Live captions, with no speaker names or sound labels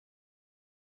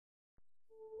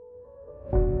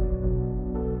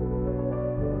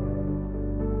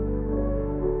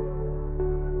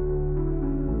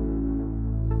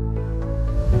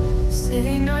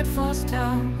tide falls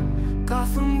down,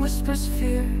 Gotham whispers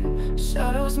fear.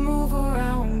 Shadows move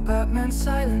around, Batman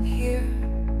silent here.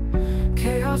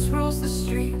 Chaos rules the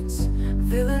streets,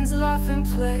 villains laugh and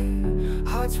play.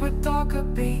 Hearts with darker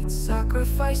beats,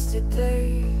 sacrificed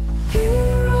today.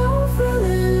 Hero,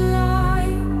 villain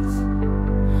lines,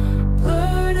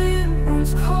 blurred in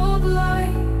moon's cold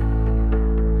light.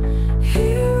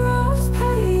 Heroes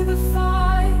pay the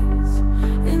fines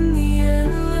in the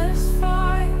endless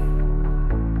fight.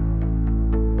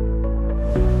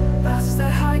 Bats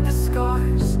that hide the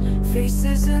scars,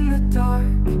 faces in the dark,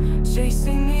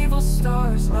 chasing evil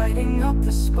stars, lighting up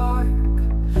the spark.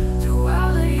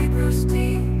 Duality brews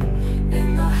deep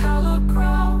in the hallowed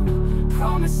ground,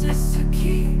 promises to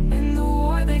keep in the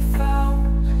war they found.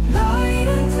 Night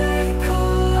and day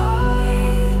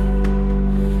collide,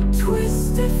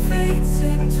 twisted fates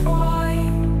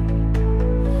entwine.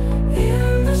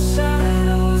 In the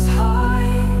shadows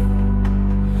hide,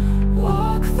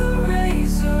 walk the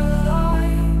razor line.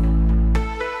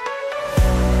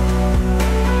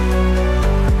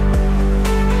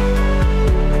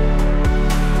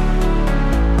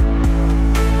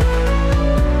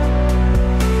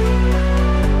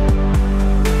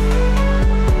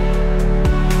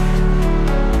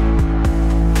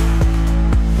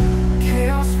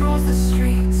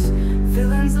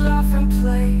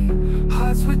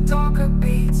 With darker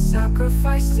beats,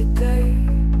 sacrificed today.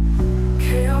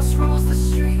 Chaos rules the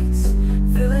streets,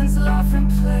 villains laugh and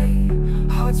play.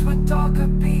 Hearts with darker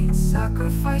beats,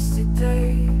 sacrificed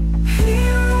today.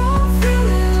 Hero,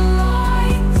 villain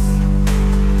lines,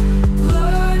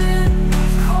 blurred in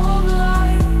cold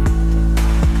light.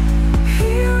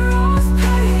 Heroes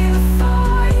pay the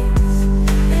fines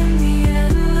in the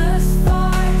endless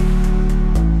fight.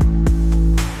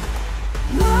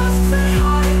 Masks that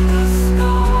hide the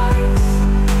scars,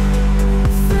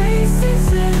 faces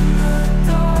in the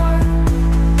dark,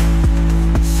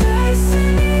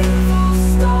 chasing evil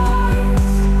stars,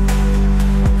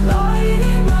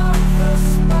 lighting up the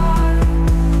spark.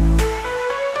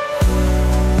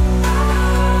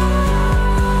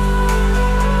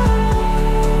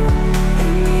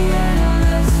 In the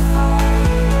endless fight.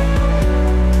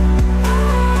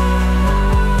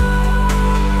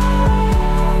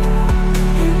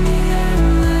 In the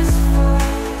endless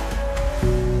fight.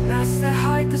 Masks that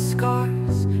hide the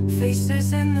scars,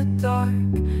 faces in the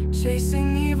dark,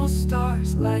 chasing evil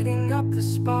stars, lighting up the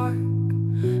spark.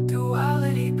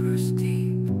 Duality brews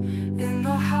deep in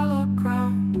the hallowed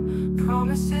ground,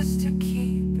 promises to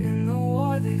keep in the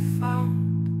war they